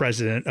former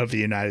president of the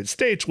United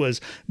States was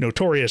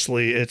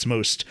notoriously its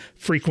most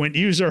frequent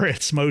user,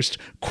 its most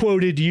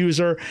quoted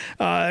user,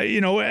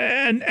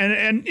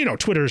 and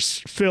Twitter's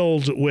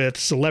filled with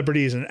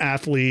celebrities and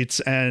athletes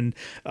and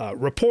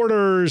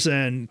reporters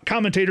and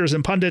commentators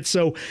and pundits.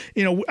 So,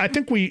 I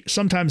think we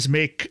sometimes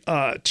make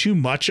too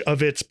much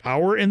of its power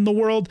in the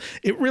world.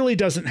 It really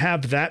doesn't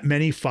have that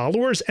many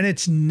followers, and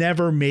it's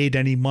never made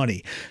any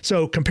money.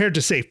 So compared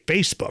to, say,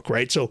 Facebook,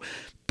 right?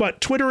 But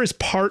Twitter is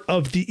part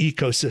of the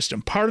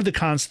ecosystem, part of the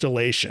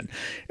constellation.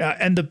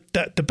 And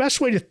the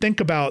best way to think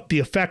about the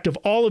effect of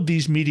all of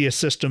these media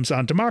systems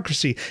on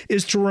democracy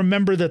is to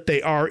remember that they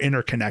are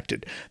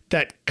interconnected,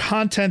 that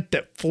content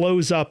that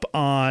flows up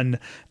on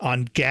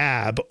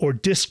Gab or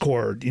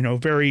Discord,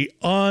 very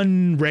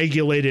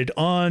unregulated,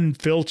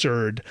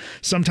 unfiltered,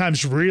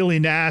 sometimes really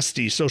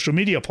nasty social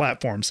media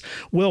platforms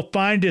will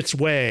find its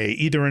way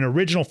either in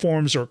original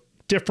forms or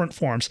different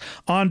forms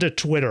onto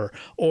Twitter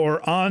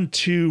or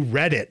onto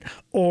Reddit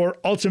or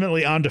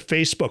ultimately onto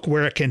Facebook,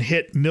 where it can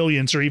hit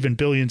millions or even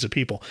billions of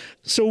people.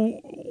 So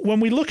when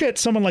we look at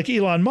someone like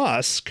Elon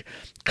Musk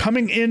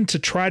coming in to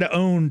try to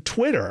own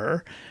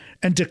Twitter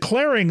and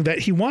declaring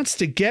that he wants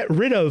to get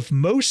rid of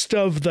most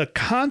of the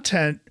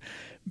content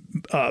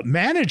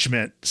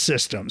management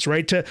systems,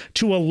 right?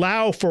 To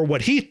allow for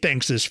what he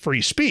thinks is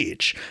free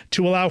speech,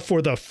 to allow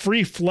for the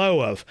free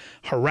flow of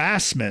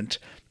harassment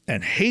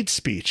and hate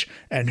speech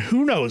and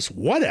who knows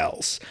what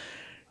else.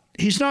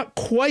 he's not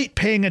quite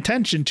paying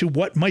attention to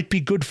what might be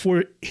good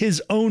for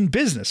his own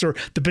business or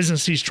the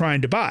business he's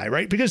trying to buy,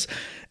 right? Because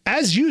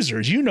as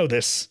users, you know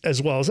this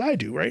as well as I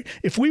do, right?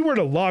 If we were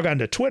to log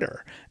onto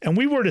Twitter and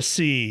we were to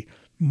see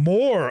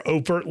more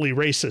overtly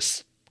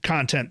racist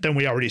content than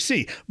we already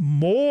see,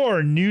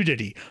 more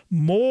nudity,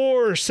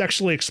 more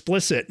sexually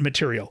explicit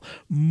material,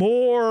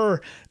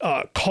 more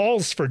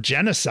calls for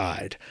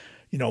genocide,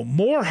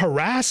 more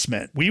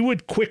harassment, we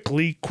would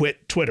quickly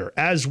quit Twitter,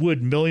 as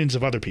would millions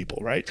of other people,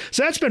 right?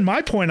 So that's been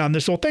my point on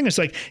this whole thing. It's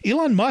like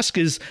Elon Musk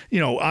is,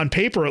 on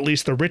paper, at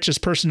least the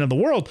richest person in the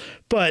world,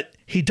 but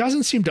he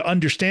doesn't seem to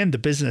understand the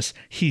business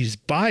he's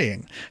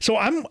buying. So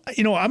I'm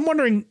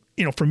wondering,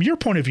 from your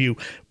point of view,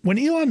 when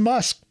Elon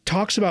Musk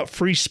talks about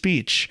free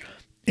speech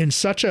in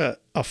such a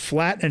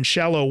flat and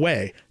shallow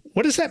way,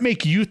 what does that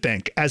make you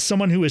think as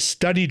someone who has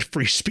studied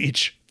free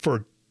speech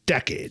for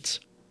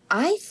decades?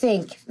 I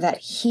think that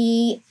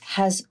he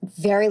has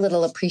very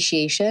little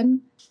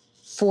appreciation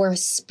for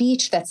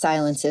speech that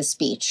silences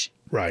speech.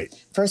 Right.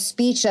 For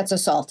speech that's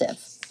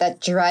assaultive,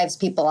 that drives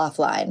people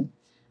offline.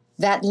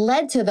 That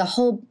led to the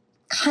whole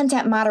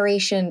content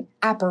moderation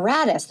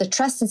apparatus, the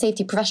trust and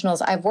safety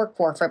professionals I've worked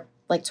for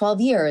like 12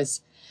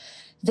 years.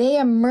 They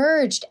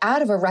emerged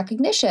out of a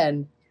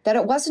recognition that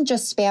it wasn't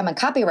just spam and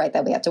copyright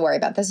that we have to worry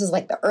about. This was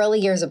like the early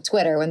years of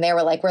Twitter when they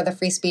were like, we're the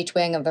free speech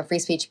wing of the free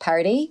speech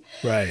party.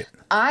 Right.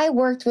 I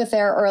worked with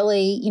their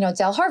early,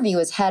 Del Harvey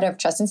was head of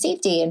trust and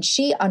safety, and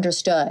she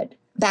understood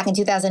back in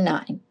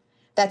 2009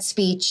 that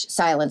speech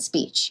silenced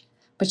speech,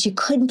 but she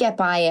couldn't get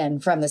buy-in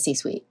from the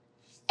C-suite.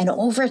 And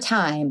over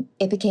time,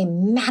 it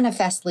became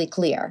manifestly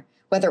clear,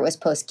 whether it was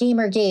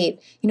post-Gamergate,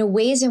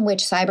 ways in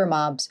which cyber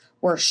mobs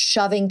were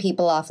shoving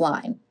people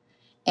offline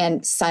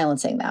and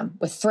silencing them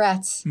with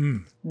threats,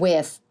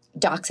 with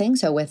doxing,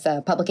 so with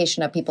the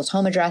publication of people's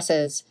home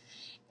addresses,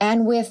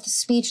 and with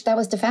speech that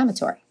was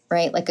defamatory,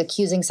 right? Like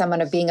accusing someone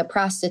of being a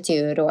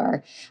prostitute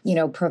or,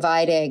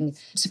 providing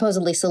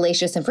supposedly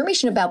salacious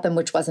information about them,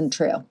 which wasn't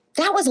true.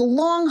 That was a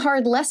long,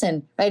 hard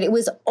lesson, right? It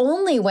was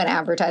only when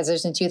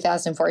advertisers in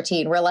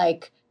 2014 were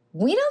like,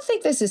 we don't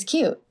think this is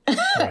cute.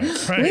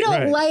 We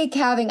don't like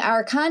having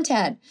our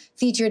content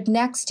featured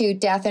next to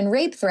death and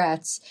rape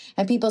threats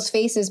and people's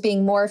faces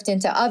being morphed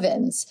into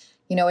ovens,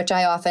 which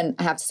I often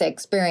have to say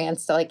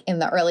experienced like in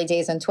the early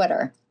days on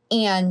Twitter.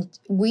 And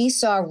we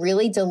saw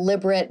really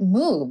deliberate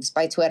moves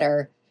by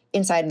Twitter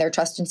inside their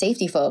trust and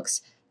safety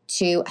folks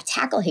to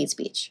tackle hate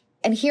speech.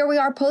 And here we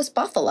are post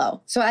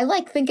Buffalo. So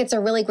I think it's a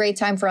really great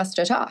time for us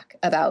to talk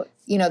about,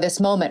 this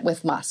moment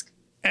with Musk.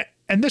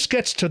 And this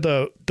gets to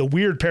the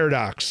weird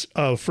paradox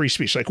of free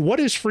speech. Like, what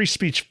is free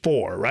speech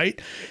for, right?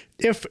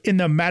 If in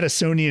the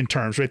Madisonian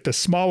terms, right, the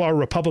small r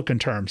Republican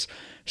terms,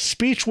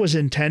 speech was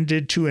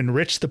intended to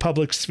enrich the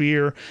public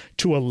sphere,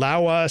 to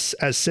allow us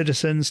as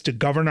citizens to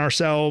govern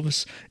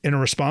ourselves in a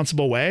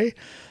responsible way,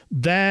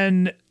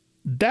 then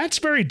that's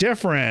very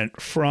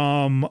different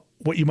from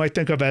what you might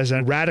think of as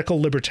a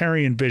radical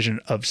libertarian vision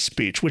of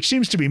speech, which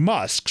seems to be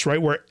Musk's,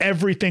 right, where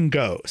everything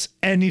goes,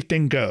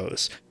 anything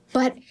goes.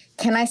 But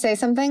can I say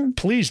something?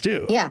 Please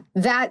do. Yeah,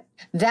 that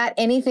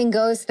anything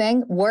goes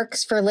thing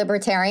works for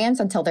libertarians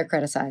until they're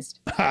criticized.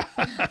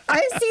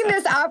 I've seen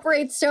this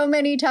operate so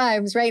many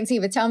times, right? And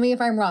Siva, tell me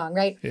if I'm wrong,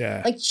 right?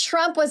 Yeah. Like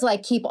Trump was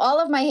like, keep all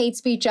of my hate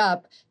speech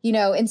up,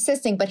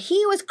 insisting, but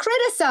he was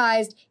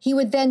criticized. He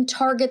would then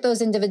target those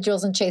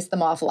individuals and chase them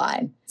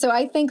offline. So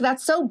I think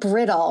that's so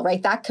brittle,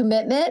 right? That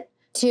commitment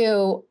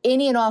to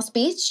any and all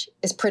speech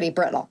is pretty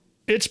brittle.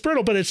 It's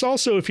brittle, but it's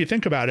also, if you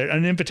think about it,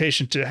 an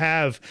invitation to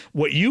have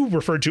what you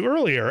referred to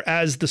earlier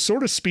as the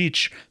sort of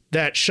speech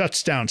that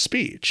shuts down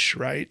speech,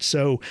 right?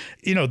 So,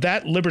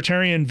 that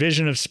libertarian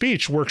vision of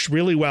speech works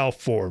really well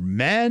for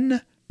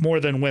men more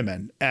than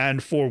women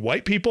and for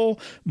white people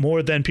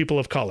more than people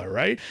of color,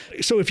 right?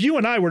 So if you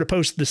and I were to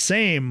post the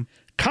same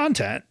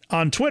content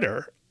on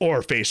Twitter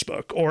or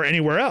Facebook or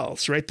anywhere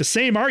else, right, the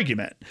same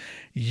argument,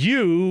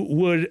 you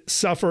would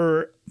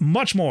suffer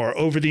much more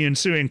over the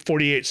ensuing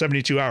 48,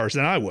 72 hours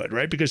than I would,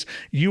 right? Because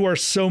you are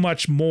so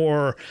much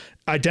more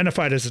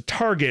identified as a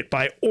target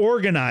by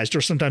organized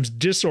or sometimes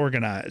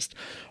disorganized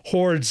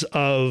hordes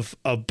of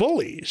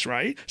bullies,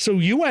 right? So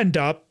you end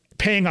up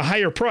paying a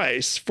higher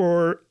price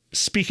for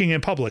speaking in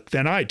public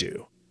than I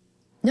do.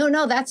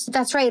 No,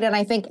 that's right. And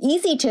I think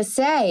easy to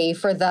say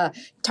for the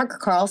Tucker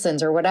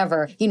Carlsons or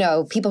whatever,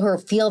 people who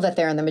feel that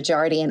they're in the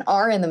majority and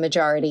are in the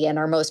majority and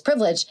are most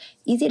privileged,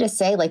 easy to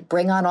say, like,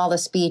 bring on all the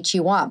speech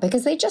you want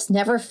because they just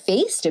never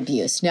faced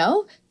abuse,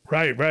 no?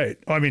 Right. Well,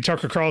 I mean,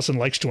 Tucker Carlson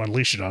likes to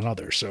unleash it on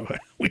others, so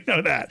we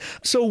know that.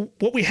 So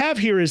what we have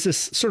here is this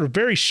sort of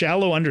very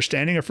shallow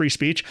understanding of free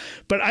speech,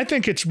 but I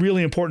think it's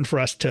really important for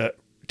us to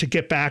to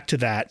get back to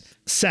that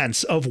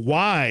sense of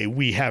why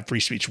we have free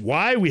speech,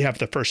 why we have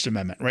the First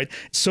Amendment, right?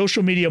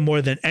 Social media,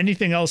 more than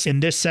anything else in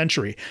this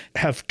century,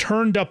 have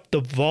turned up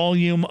the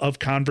volume of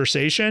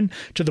conversation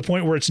to the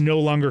point where it's no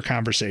longer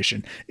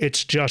conversation.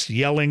 It's just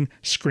yelling,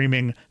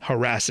 screaming,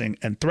 harassing,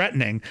 and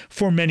threatening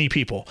for many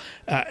people.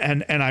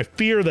 And I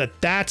fear that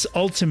that's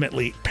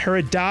ultimately,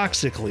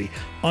 paradoxically,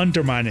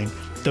 undermining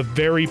the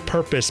very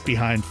purpose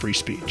behind free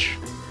speech.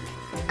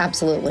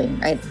 Absolutely,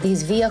 right?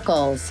 These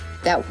vehicles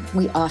that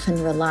we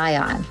often rely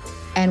on,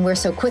 and we're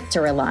so quick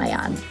to rely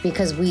on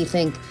because we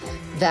think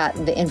that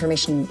the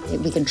information,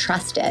 we can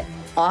trust it.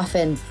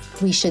 Often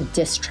we should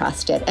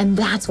distrust it. And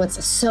that's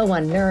what's so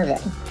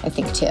unnerving, I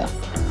think, too.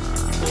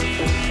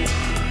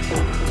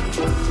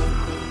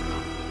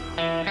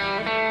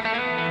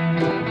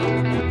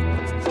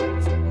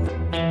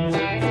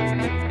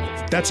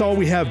 That's all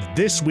we have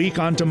this week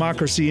on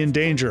Democracy in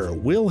Danger.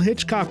 Will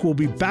Hitchcock will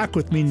be back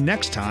with me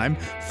next time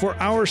for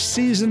our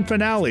season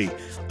finale,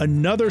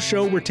 another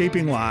show we're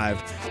taping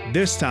live,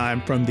 this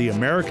time from the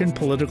American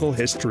Political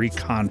History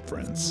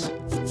Conference.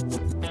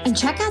 And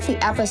check out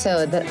the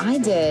episode that I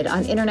did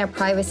on internet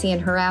privacy and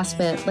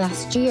harassment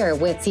last year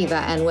with Siva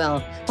and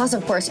Will. Plus,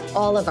 of course,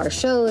 all of our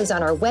shows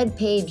on our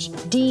webpage,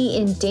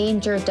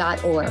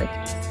 dindanger.org.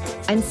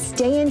 And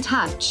stay in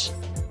touch.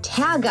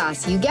 Tag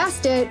us, you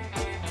guessed it,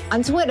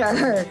 on Twitter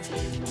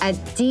at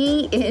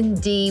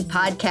DND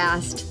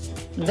Podcast.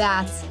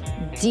 That's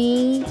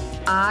DIND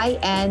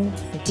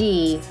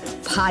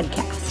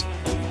Podcast.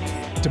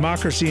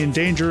 Democracy in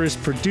Danger is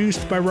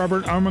produced by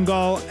Robert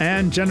Armengol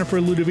and Jennifer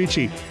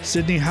Ludovici.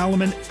 Sydney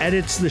Halliman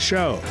edits the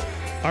show.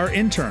 Our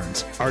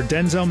interns are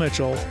Denzel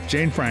Mitchell,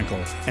 Jane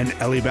Frankel, and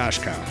Ellie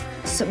Bashkow.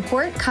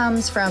 Support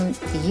comes from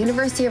the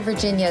University of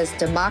Virginia's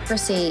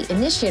Democracy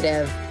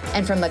Initiative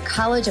and from the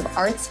College of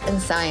Arts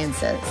and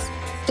Sciences.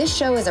 This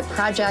show is a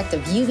project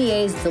of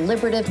UVA's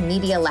Deliberative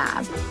Media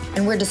Lab,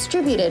 and we're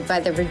distributed by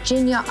the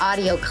Virginia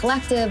Audio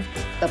Collective,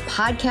 the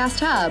podcast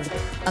hub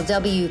of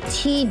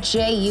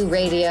WTJU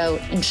Radio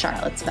in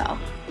Charlottesville.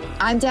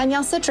 I'm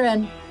Danielle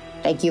Citron.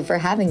 Thank you for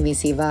having me,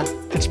 Siva.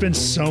 It's been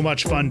so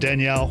much fun,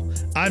 Danielle.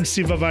 I'm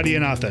Siva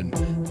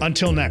Vaidyanathan.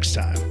 Until next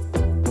time.